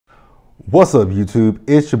What's up, YouTube?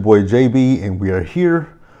 It's your boy JB, and we are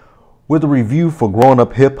here with a review for Growing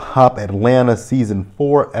Up Hip Hop Atlanta Season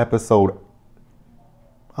 4, episode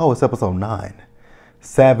 9,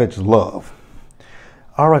 Savage Love.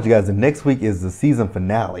 All right, you guys, and next week is the season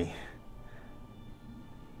finale.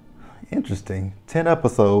 Interesting. 10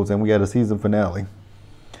 episodes, and we got a season finale.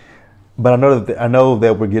 But I know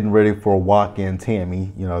that we're getting ready for Waka and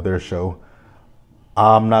Tammy, their show.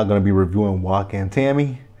 I'm not going to be reviewing Waka and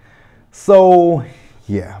Tammy. So,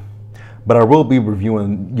 yeah, but I will be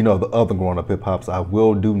reviewing, the other Growing Up Hip Hops. I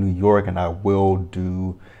will do New York, and I will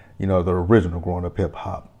do, the original Growing Up Hip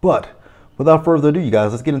Hop. But without further ado, you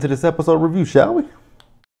guys, let's get into this episode review, shall we?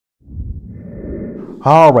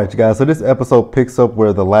 All right, you guys, so this episode picks up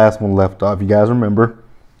where the last one left off. You guys remember,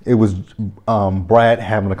 it was Brad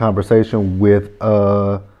having a conversation with,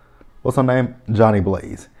 what's her name? Johnny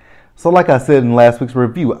Blaze. So like I said in last week's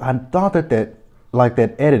review, I thought that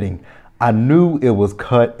that editing, I knew it was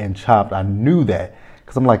cut and chopped. I knew that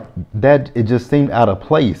because I'm like, that it just seemed out of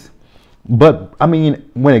place. But I mean,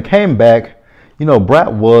 when it came back,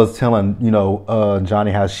 Brad was telling,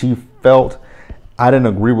 Johnny how she felt. I didn't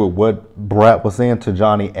agree with what Brad was saying to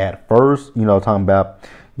Johnny at first, talking about,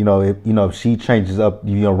 if she changes up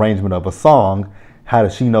the arrangement of a song, how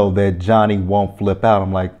does she know that Johnny won't flip out?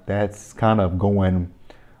 I'm like, that's kind of going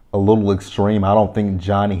a little extreme. I don't think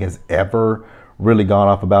Johnny has ever really gone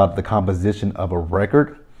off about the composition of a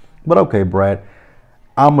record. But okay, Brad,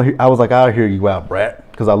 I was like, I'll hear you out, Brad,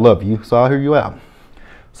 because I love you, so I'll hear you out.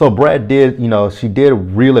 So Brad did, she did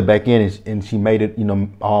reel it back in, and she made it,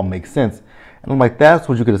 all make sense. And I'm like, that's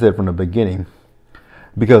what you could have said from the beginning,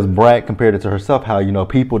 because Brad compared it to herself, how,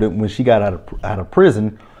 people didn't, when she got out of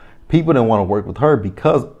prison, people didn't want to work with her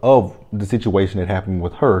because of the situation that happened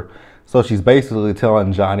with her. So she's basically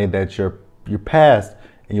telling Johnny that your past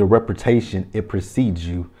and your reputation, it precedes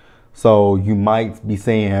you. So you might be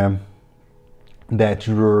saying that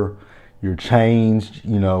you're changed,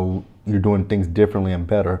 you're doing things differently and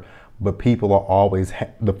better, but people are always,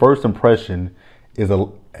 the first impression is,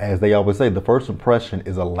 as they always say, the first impression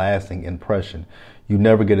is a lasting impression. You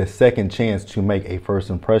never get a second chance to make a first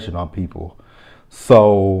impression on people.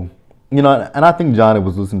 So, and I think Johnny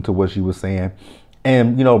was listening to what she was saying.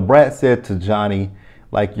 And, Brad said to Johnny,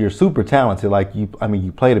 like, you're super talented. Like, you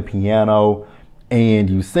play the piano and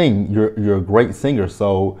you sing. You're a great singer.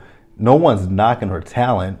 So no one's knocking her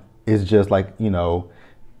talent. It's just like,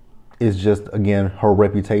 it's just, again, her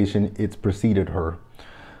reputation. It's preceded her.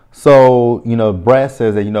 So, Brad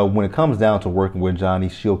says that, when it comes down to working with Johnny,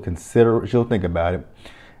 she'll think about it.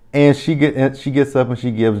 And she gets up and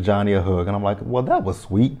she gives Johnny a hug. And I'm like, well, that was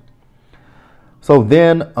sweet. So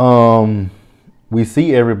then, we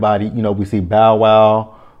see everybody, we see Bow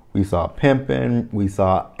Wow, we saw Pimpin', we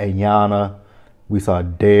saw Ayana, we saw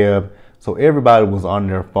Deb. So everybody was on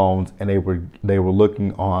their phones, and they were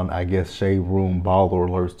looking on, I guess, Shade Room, Baller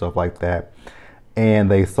Alert, stuff like that.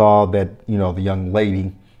 And they saw that, the young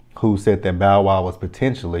lady who said that Bow Wow was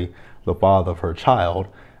potentially the father of her child,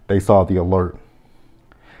 they saw the alert.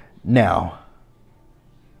 Now,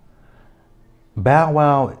 Bow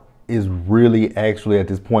Wow is really actually at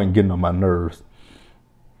this point getting on my nerves.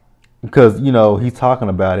 Because, he's talking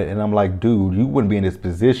about it, and I'm like, dude, you wouldn't be in this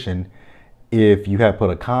position if you had put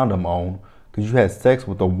a condom on, because you had sex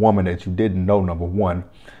with a woman that you didn't know, number one.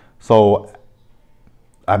 So,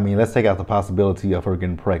 let's take out the possibility of her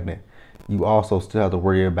getting pregnant. You also still have to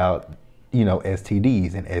worry about,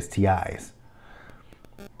 STDs and STIs.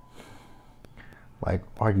 Like,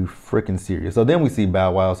 are you freaking serious? So then we see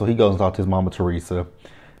Bow Wow. So he goes and talks to his mama, Teresa.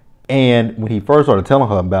 And when he first started telling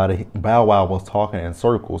her about it, Bow Wow was talking in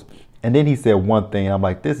circles. And then he said one thing, I'm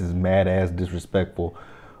like, this is mad ass disrespectful,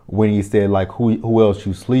 when he said, like, who else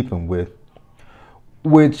you sleeping with?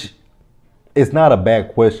 Which is not a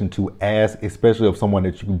bad question to ask, especially of someone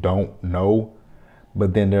that you don't know.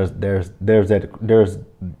 But then there's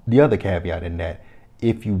the other caveat in that.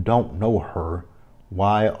 If you don't know her,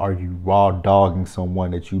 why are you raw dogging someone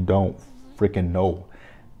that you don't freaking know?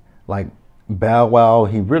 Like, Bow Wow,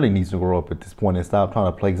 he really needs to grow up at this point and stop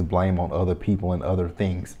trying to place blame on other people and other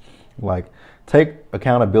things. Like, take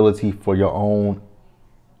accountability for your own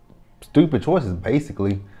stupid choices,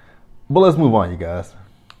 basically. But let's move on, you guys.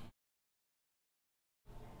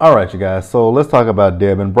 All right, you guys. So let's talk about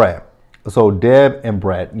Deb and Brad. So Deb and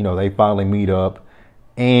Brad, they finally meet up,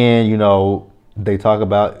 and they talk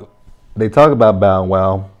about Bow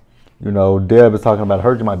Wow. Deb is talking about, I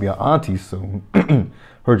heard you might be an auntie soon.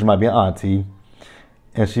 Heard you might be an auntie.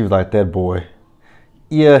 And she was like, that boy,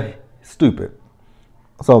 yeah, stupid.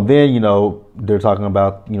 So then, they're talking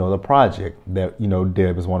about, the project that,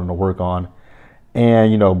 Deb is wanting to work on.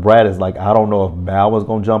 And, Brad is like, I don't know if Bow was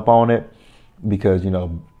going to jump on it because,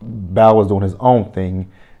 Bow was doing his own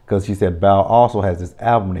thing, because she said Bow also has this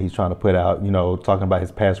album that he's trying to put out, talking about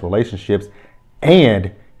his past relationships,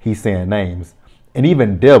 and he's saying names. And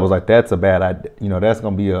even Deb was like, that's a bad idea. That's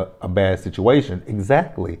going to be a bad situation.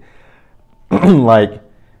 Exactly. Like,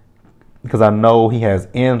 because I know he has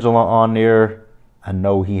Angela on there. I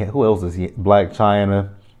know who else is he? Black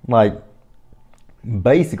China. Like,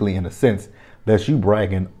 basically, in a sense, that's you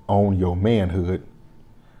bragging on your manhood.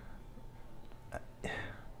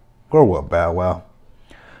 Grow up, Bow Wow.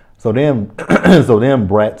 So then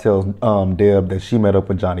Brat tells Deb that she met up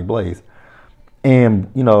with Johnny Blaze.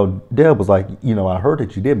 And, Deb was like, I heard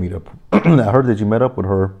that you did meet up. I heard that you met up with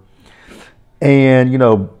her. And,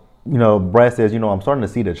 Brat says, I'm starting to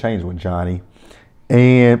see the change with Johnny.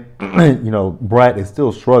 And, Brat is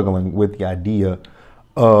still struggling with the idea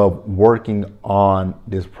of working on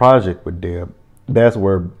this project with Deb. That's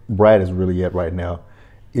where Brad is really at right now,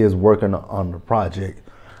 is working on the project.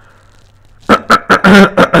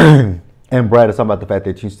 And Brad is talking about the fact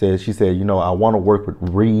that she said, I want to work with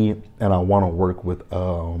Reed and I want to work with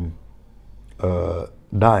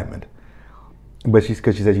Diamond. But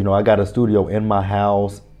because she says, I got a studio in my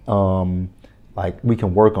house. Like, we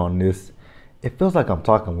can work on this. It feels like I'm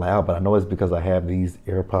talking loud, but I know it's because I have these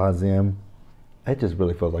AirPods in. It just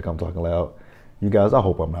really feels like I'm talking loud. You guys, I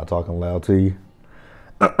hope I'm not talking loud to you.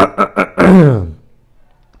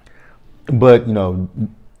 But,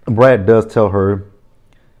 Brad does tell her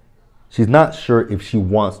she's not sure if she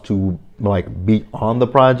wants to, like, be on the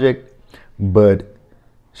project, but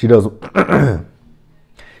she does.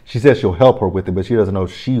 She says she'll help her with it, but she doesn't know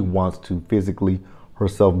if she wants to physically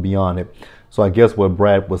herself be on it. So I guess what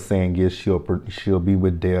Brad was saying is she'll be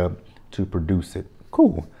with Deb to produce it.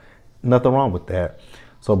 Cool. Nothing wrong with that.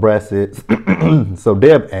 So Brad says, so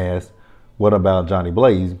Deb asks, what about Johnny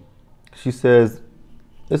Blaze? She says,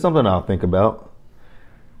 it's something I'll think about.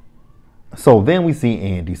 So then we see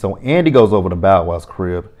Andy. So Andy goes over to Bow Wow's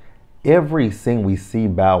crib. Every scene we see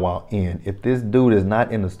Bow Wow in, if this dude is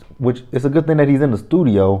not in the, which it's a good thing that he's in the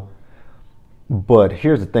studio, but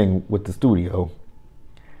here's the thing with the studio.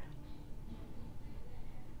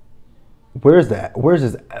 Where's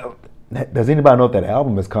his, does anybody know if that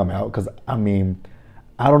album has come out? Because, I mean,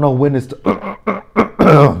 I don't know when it's,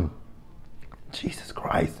 Jesus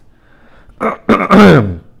Christ.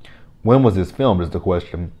 When was this filmed is the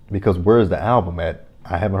question, because where's the album at?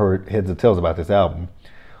 I haven't heard heads or tails about this album.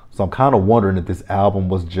 So I'm kind of wondering if this album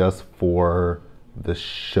was just for the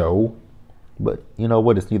show. But you know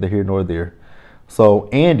what? It's neither here nor there. So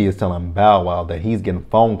Andy is telling Bow Wow that he's getting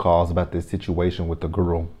phone calls about this situation with the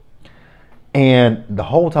girl. And the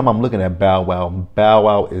whole time I'm looking at Bow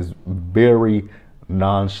Wow is very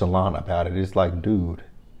nonchalant about it. It's like, dude,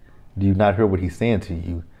 do you not hear what he's saying to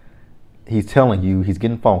you? He's telling you he's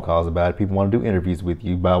getting phone calls about it. People want to do interviews with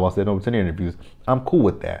you. Bow Wow said, no, it's in interviews. I'm cool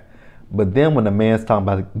with that. But then when the man's talking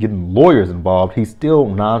about getting lawyers involved, he's still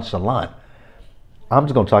nonchalant. I'm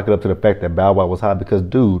just going to chalk it up to the fact that Bow Wow was high because,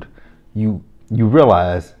 dude, you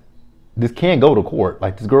realize this can't go to court.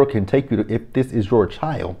 Like, this girl can take you to, if this is your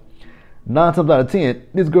child, 9 times out of 10,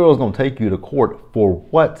 this girl is going to take you to court for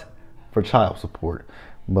what? For child support.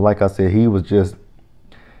 But like I said, he was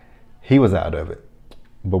out of it.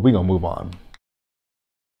 But we're going to move on.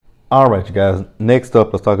 All right, you guys. Next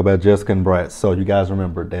up, let's talk about Jessica and Brad. So you guys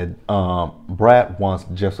remember that Brad wants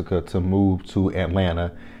Jessica to move to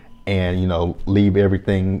Atlanta and, leave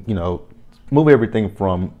everything, move everything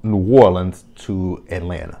from New Orleans to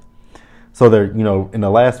Atlanta. So they're, in the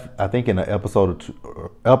last, I think in the episode,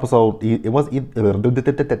 it was,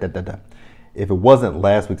 if it wasn't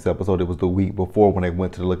last week's episode, it was the week before when they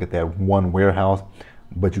went to look at that one warehouse.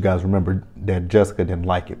 But you guys remember that Jessica didn't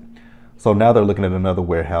like it. So now they're looking at another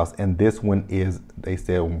warehouse, and this one is, they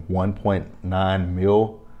said 1.9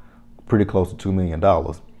 mil, pretty close to $2 million.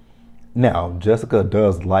 Now, Jessica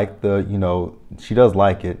does like she does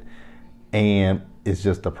like it, and it's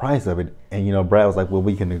just the price of it. And, Brad was like, well,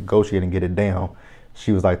 we can negotiate and get it down.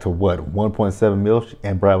 She was like, to what, 1.7 mil?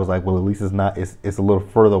 And Brad was like, well, at least it's a little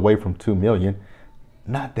further away from 2 million.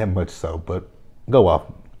 Not that much so, but go off.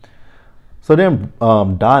 So then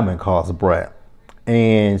Diamond calls Brad.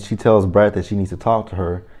 And she tells Brad that she needs to talk to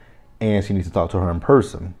her, and she needs to talk to her in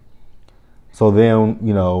person. So then,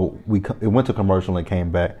 it went to commercial and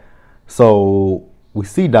came back. So we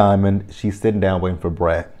see Diamond. She's sitting down waiting for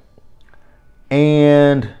Brad.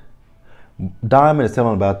 And Diamond is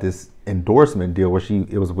telling about this endorsement deal where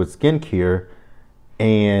it was with skincare,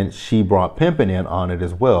 and she brought pimping in on it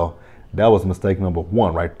as well. That was mistake number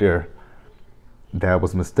 1 right there. That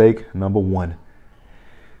was mistake number 1.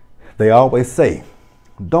 They always say,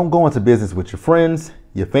 don't go into business with your friends,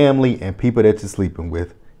 your family, and people that you're sleeping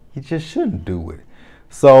with. You just shouldn't do it.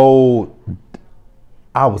 So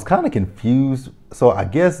I was kind of confused. So I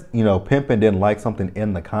guess, Pimpin didn't like something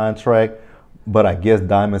in the contract, but I guess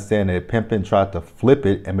Diamond saying that Pimpin tried to flip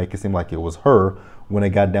it and make it seem like it was her when it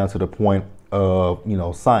got down to the point of,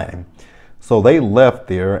 signing. So they left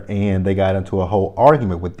there and they got into a whole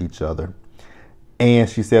argument with each other. And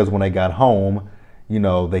she says when they got home,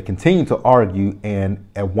 they continued to argue, and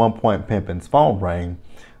at one point Pimpin's phone rang.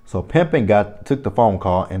 So Pimpin took the phone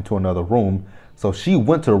call into another room. So she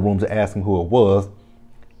went to the room to ask him who it was,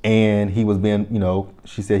 and he was being,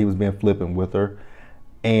 she said he was being flippant with her,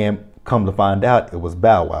 and come to find out it was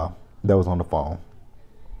Bow Wow that was on the phone.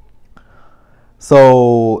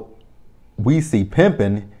 So we see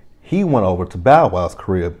Pimpin, he went over to Bow Wow's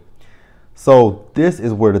crib. So this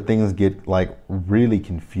is where the things get like really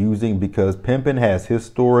confusing, because Pimpin has his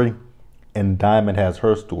story and Diamond has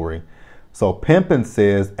her story. So Pimpin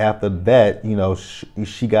says after that,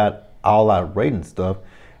 she got all outraged and stuff.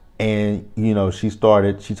 And, she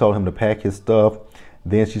told him to pack his stuff.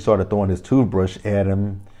 Then she started throwing his toothbrush at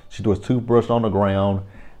him. She threw his toothbrush on the ground.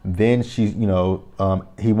 Then she said,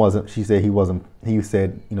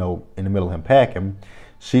 in the middle of him packing,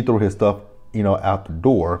 she threw his stuff, out the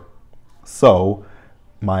door. So,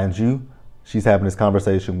 mind you, she's having this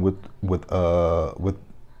conversation with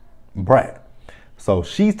Brad. So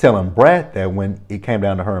she's telling Brad that when it came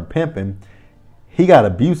down to her and Pimpin, he got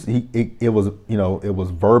abused. It was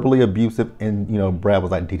verbally abusive, and Brad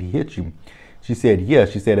was like, "Did he hit you?" She said, "Yeah."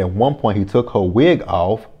 She said at one point he took her wig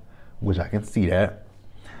off, which I can see that.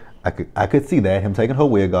 I could see that, him taking her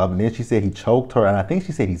wig off, and then she said he choked her, and I think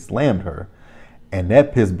she said he slammed her, and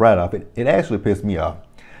that pissed Brad off. It actually pissed me off.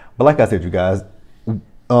 But like I said, you guys,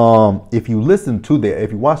 if you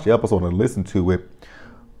watch the episode and listen to it,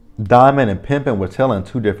 Diamond and Pimpin were telling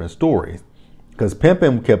two different stories. Because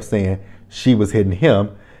Pimpin kept saying she was hitting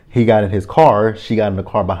him. He got in his car. She got in the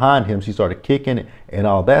car behind him. She started kicking and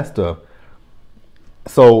all that stuff.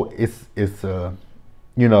 So it's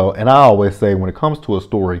and I always say when it comes to a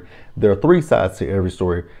story, there are three sides to every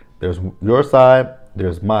story. There's your side,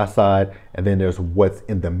 there's my side, and then there's what's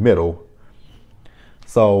in the middle.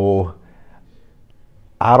 So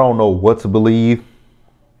I don't know what to believe,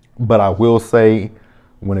 but I will say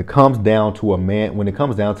when it comes down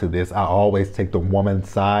to this, I always take the woman's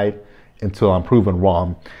side until I'm proven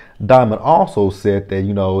wrong. Diamond also said that,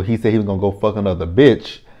 he said he was going to go fuck another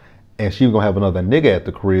bitch and she was going to have another nigga at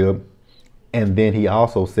the crib. And then he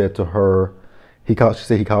also said to her, he called her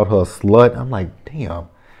a slut. I'm like, damn,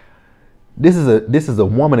 this is a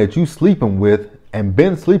woman that you sleeping with and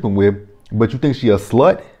been sleeping with, but you think she a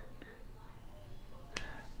slut?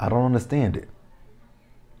 I don't understand it.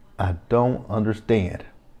 I don't understand.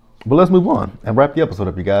 But let's move on and wrap the episode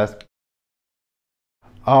up, you guys.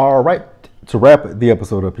 All right, to wrap the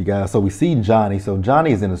episode up, you guys. So we see Johnny. So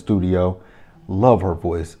Johnny is in the studio. Love her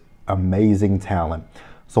voice. Amazing talent.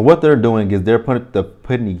 So what they're doing is they're putting the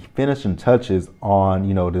finishing touches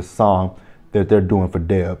on, this song that they're doing for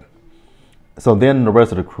Deb. So then the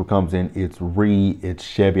rest of the crew comes in. It's Ree, it's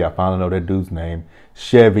Chevy. I finally know that dude's name.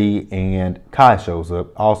 Chevy and Kai shows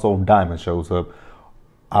up. Also Diamond shows up.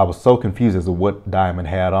 I was so confused as to what Diamond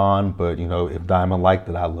had on, but if Diamond liked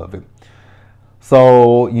it, I love it.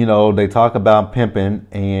 So, they talk about Pimpin',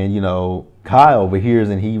 and Kai overhears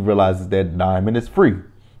and he realizes that Diamond is free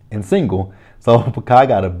and single. So Kai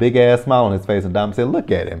got a big ass smile on his face, and Diamond said,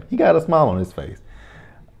 "Look at him. He got a smile on his face."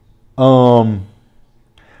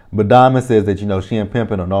 But Diamond says that, she and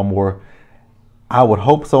Pimpin' are no more. I would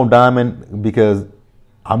hope so, Diamond, because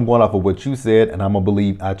I'm going off of what you said, and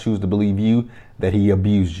I choose to believe you that he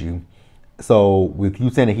abused you. So with you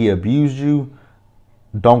saying that he abused you,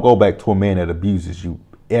 don't go back to a man that abuses you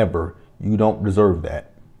ever. You don't deserve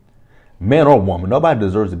that. Man or woman, nobody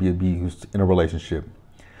deserves to be abused in a relationship.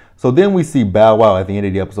 So then we see Bow Wow at the end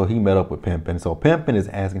of the episode. He met up with Pimpin'. So Pimpin' is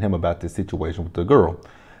asking him about this situation with the girl.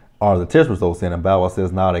 Are the test results in? And Bow Wow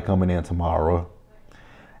says, "Nah, they're coming in tomorrow."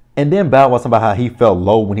 And then Bow Wow talking about how he felt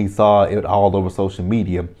low when he saw it all over social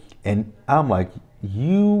media. And I'm like,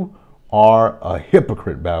 you are a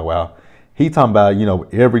hypocrite, Bow Wow. He talking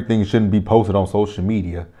about, everything shouldn't be posted on social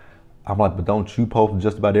media. I'm like, but don't you post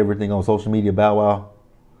just about everything on social media, Bow Wow?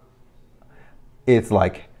 It's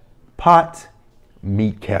like pot,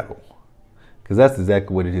 meat, kettle. Because that's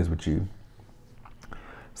exactly what it is with you.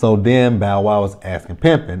 So then Bow Wow is asking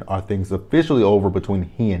Pimpin', are things officially over between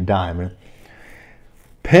he and Diamond?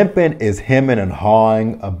 Pimpin' is hemming and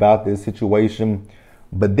hawing about this situation.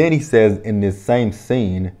 But then he says in this same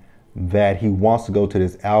scene that he wants to go to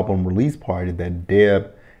this album release party that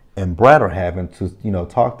Deb and Brad are having to,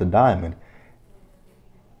 talk to Diamond.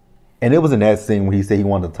 And it was in that scene when he said he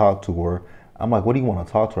wanted to talk to her. I'm like, what do you want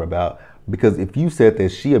to talk to her about? Because if you said that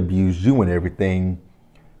she abused you and everything,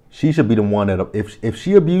 she should be the one that, if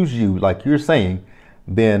she abused you, like you're saying,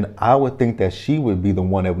 then I would think that she would be the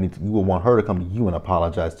one that you would want her to come to you and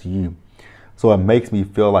apologize to you. So it makes me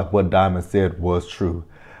feel like what Diamond said was true.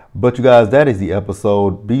 But you guys, that is the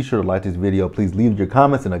episode. Be sure to like this video. Please leave your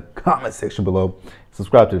comments in the comment section below.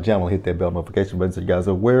 Subscribe to the channel and hit that bell notification button so you guys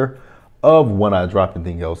are aware of when I drop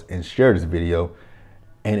anything else, and share this video.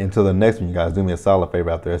 And until the next one, you guys, do me a solid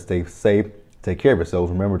favor out there. Stay safe. Take care of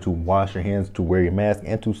yourselves. Remember to wash your hands, to wear your mask,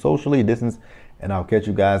 and to socially distance. And I'll catch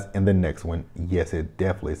you guys in the next one. Yes, it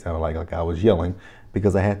definitely sounded like I was yelling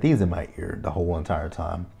because I had these in my ear the whole entire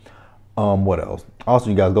time. What else?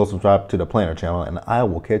 Also, you guys go subscribe to the Planner channel, and I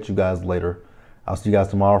will catch you guys later. I'll see you guys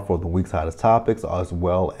tomorrow for the week's hottest topics, as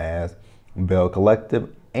well as Bell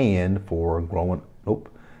Collective, and for growing.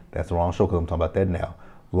 Nope, that's the wrong show because I'm talking about that now.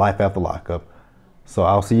 Life after lockup. So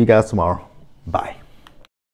I'll see you guys tomorrow. Bye.